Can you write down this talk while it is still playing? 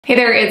Hey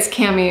there, it's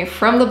Cami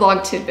from the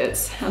blog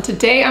Tidbits. Now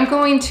today I'm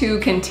going to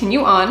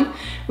continue on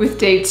with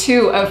day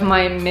 2 of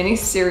my mini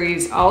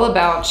series all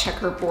about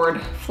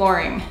checkerboard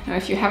flooring. Now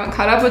if you haven't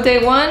caught up with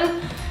day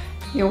 1,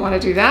 you'll want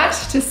to do that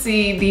to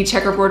see the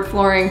checkerboard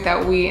flooring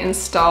that we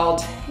installed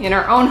in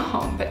our own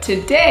home. But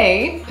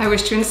today I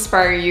wish to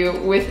inspire you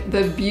with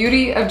the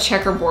beauty of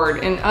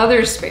checkerboard in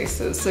other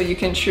spaces so you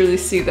can truly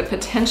see the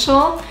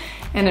potential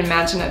and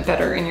imagine it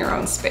better in your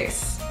own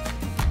space.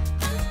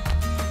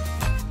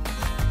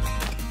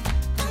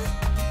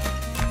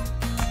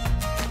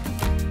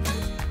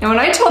 Now when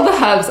I told the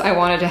hubs I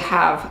wanted to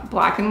have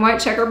black and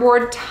white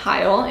checkerboard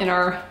tile in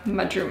our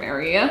mudroom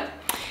area,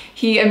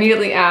 he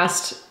immediately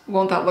asked,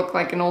 won't that look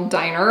like an old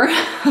diner?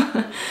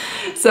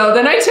 So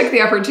then I took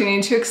the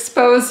opportunity to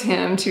expose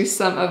him to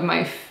some of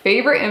my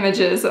favorite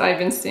images that I've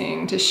been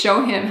seeing to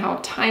show him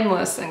how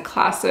timeless and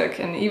classic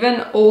and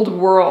even old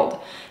world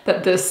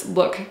that this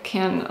look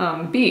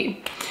can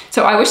be.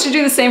 So I wish to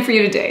do the same for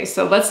you today.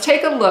 So let's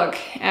take a look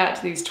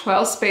at these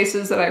 12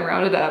 spaces that I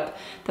rounded up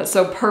that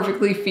so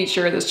perfectly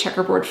feature this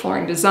checkerboard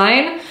flooring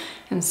design.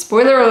 And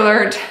spoiler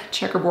alert,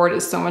 checkerboard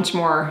is so much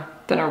more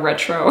than a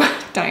retro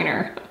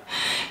diner.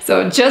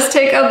 So just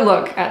take a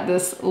look at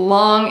this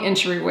long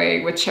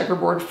entryway with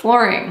checkerboard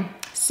flooring.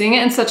 Seeing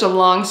it in such a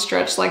long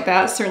stretch like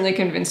that certainly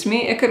convinced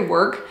me it could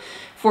work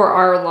for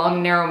our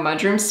long, narrow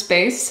mudroom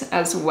space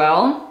as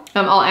well.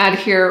 I'll add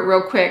here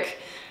real quick,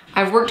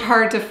 I've worked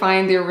hard to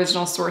find the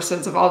original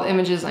sources of all the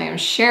images I am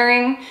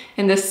sharing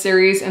in this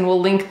series, and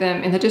we'll link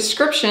them in the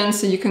description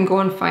so you can go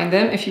and find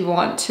them if you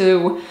want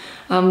to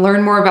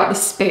learn more about the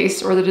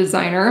space or the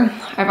designer.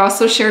 I've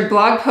also shared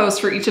blog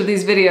posts for each of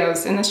these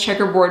videos in this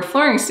checkerboard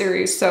flooring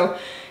series, so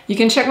you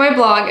can check my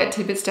blog at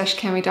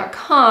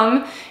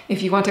tidbits-cami.com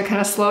if you want to kind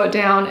of slow it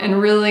down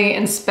and really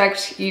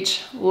inspect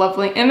each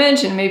lovely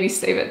image and maybe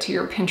save it to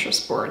your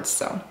Pinterest board.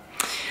 So.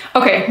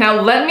 Okay, now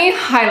let me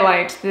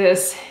highlight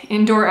this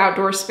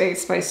indoor-outdoor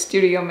space by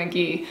Studio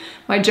McGee.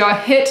 My jaw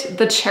hit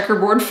the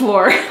checkerboard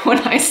floor when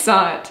I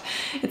saw it.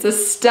 It's a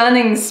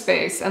stunning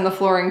space and the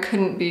flooring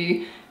couldn't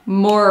be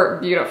more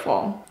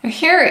beautiful.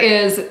 Here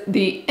is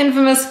the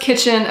infamous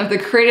kitchen of the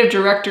creative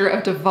director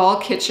of Duval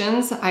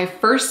Kitchens. I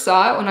first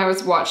saw it when I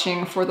was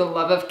watching For the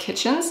Love of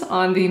Kitchens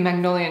on the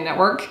Magnolia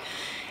Network.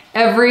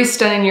 Every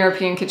stunning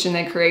European kitchen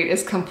they create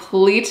is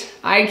complete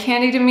eye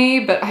candy to me,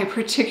 but I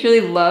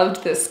particularly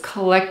loved this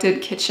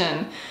collected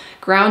kitchen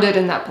grounded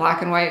in that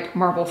black and white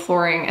marble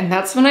flooring, and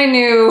that's when I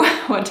knew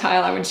what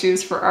tile I would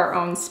choose for our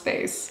own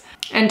space.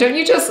 And don't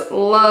you just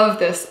love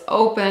this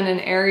open and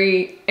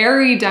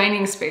airy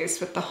dining space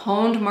with the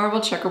honed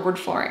marble checkerboard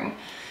flooring?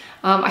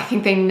 I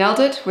think they nailed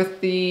it with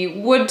the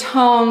wood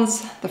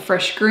tones, the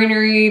fresh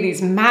greenery,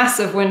 these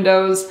massive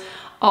windows,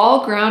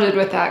 all grounded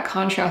with that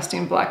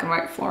contrasting black and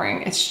white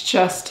flooring. It's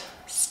just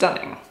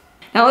stunning.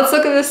 Now let's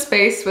look at this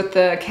space with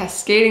the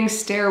cascading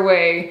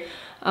stairway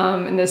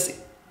and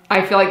this,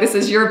 I feel like this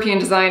is European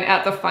design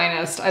at the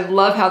finest. I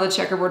love how the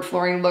checkerboard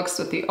flooring looks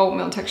with the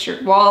oatmeal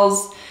textured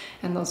walls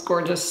and those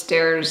gorgeous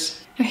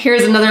stairs.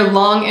 Here's another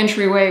long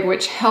entryway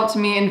which helped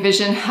me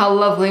envision how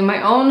lovely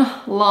my own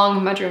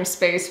long mudroom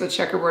space with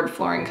checkerboard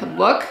flooring could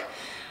look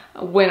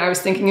when I was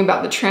thinking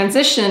about the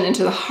transition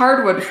into the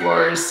hardwood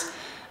floors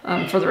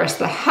for the rest of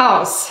the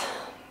house.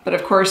 But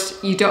of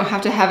course, you don't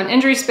have to have an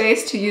entry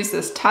space to use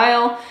this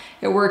tile.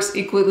 It works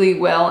equally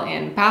well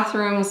in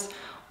bathrooms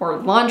or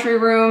laundry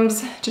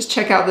rooms. Just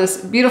check out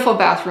this beautiful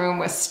bathroom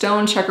with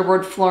stone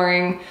checkerboard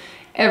flooring.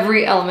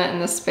 Every element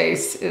in this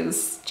space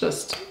is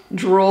just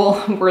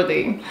drool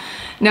worthy.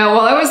 Now,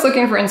 while I was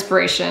looking for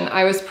inspiration,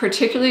 I was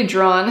particularly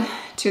drawn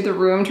to the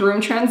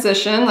room-to-room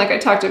transition, like I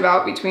talked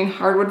about, between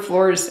hardwood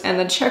floors and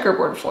the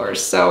checkerboard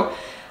floors. So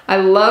I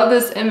love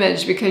this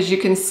image because you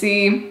can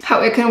see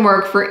how it can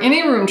work for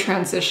any room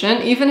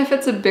transition, even if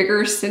it's a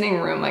bigger sitting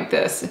room like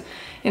this,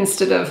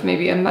 instead of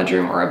maybe a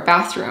mudroom or a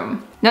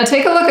bathroom. Now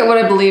take a look at what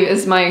I believe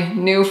is my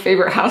new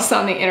favorite house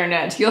on the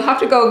internet. You'll have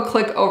to go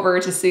click over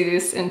to see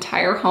this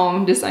entire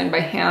home designed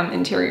by Ham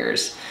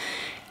Interiors.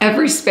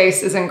 Every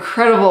space is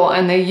incredible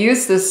and they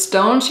use this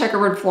stone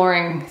checkerboard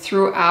flooring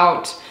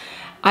throughout.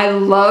 I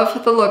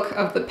love the look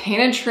of the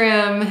painted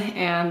trim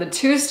and the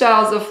 2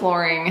 styles of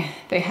flooring.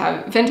 They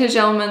have vintage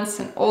elements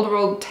and old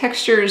world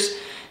textures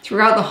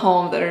throughout the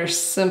home that are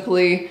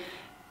simply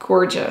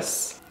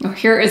gorgeous. Now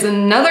here is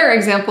another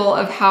example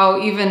of how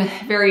even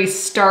very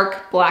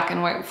stark black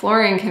and white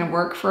flooring can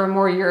work for a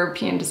more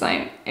European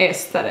design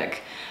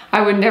aesthetic.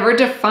 I would never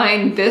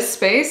define this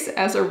space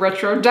as a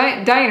retro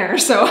diner,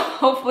 so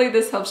hopefully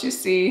this helps you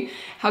see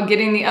how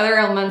getting the other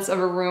elements of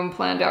a room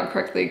planned out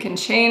correctly can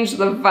change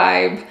the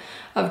vibe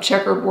of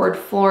checkerboard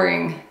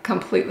flooring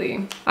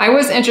completely. I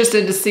was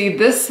interested to see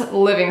this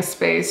living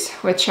space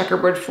with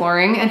checkerboard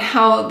flooring and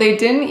how they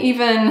didn't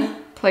even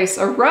place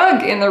a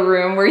rug in the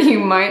room where you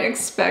might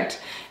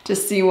expect to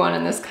see one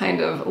in this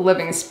kind of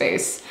living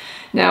space.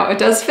 Now, it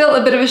does feel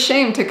a bit of a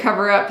shame to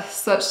cover up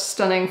such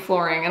stunning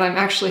flooring, and I'm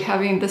actually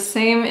having the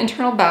same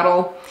internal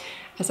battle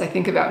as I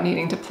think about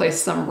needing to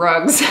place some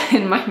rugs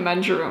in my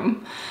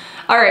mudroom.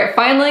 All right,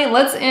 finally,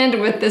 let's end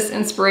with this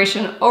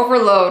inspiration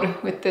overload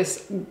with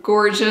this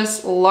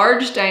gorgeous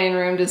large dining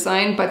room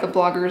designed by the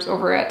bloggers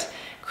over at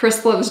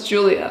Chris Loves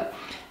Julia.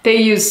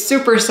 They use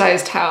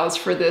supersized tiles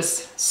for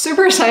this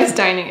supersized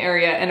dining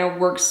area, and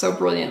it works so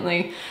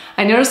brilliantly.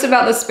 I noticed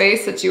about the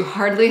space that you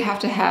hardly have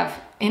to have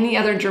any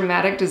other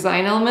dramatic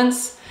design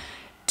elements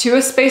to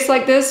a space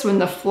like this when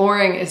the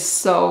flooring is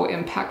so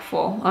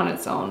impactful on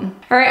its own.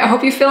 All right, I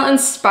hope you feel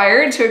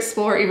inspired to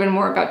explore even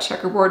more about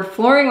checkerboard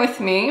flooring with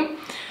me.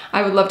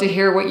 I would love to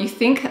hear what you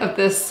think of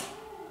this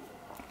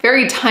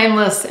very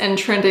timeless and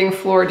trending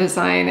floor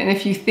design, and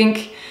if you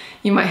think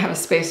you might have a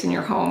space in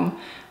your home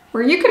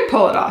where you could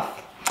pull it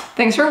off.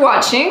 Thanks for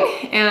watching,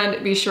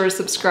 and be sure to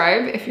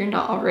subscribe if you're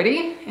not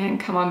already, and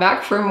come on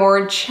back for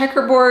more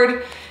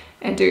checkerboard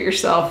and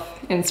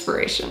do-it-yourself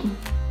inspiration.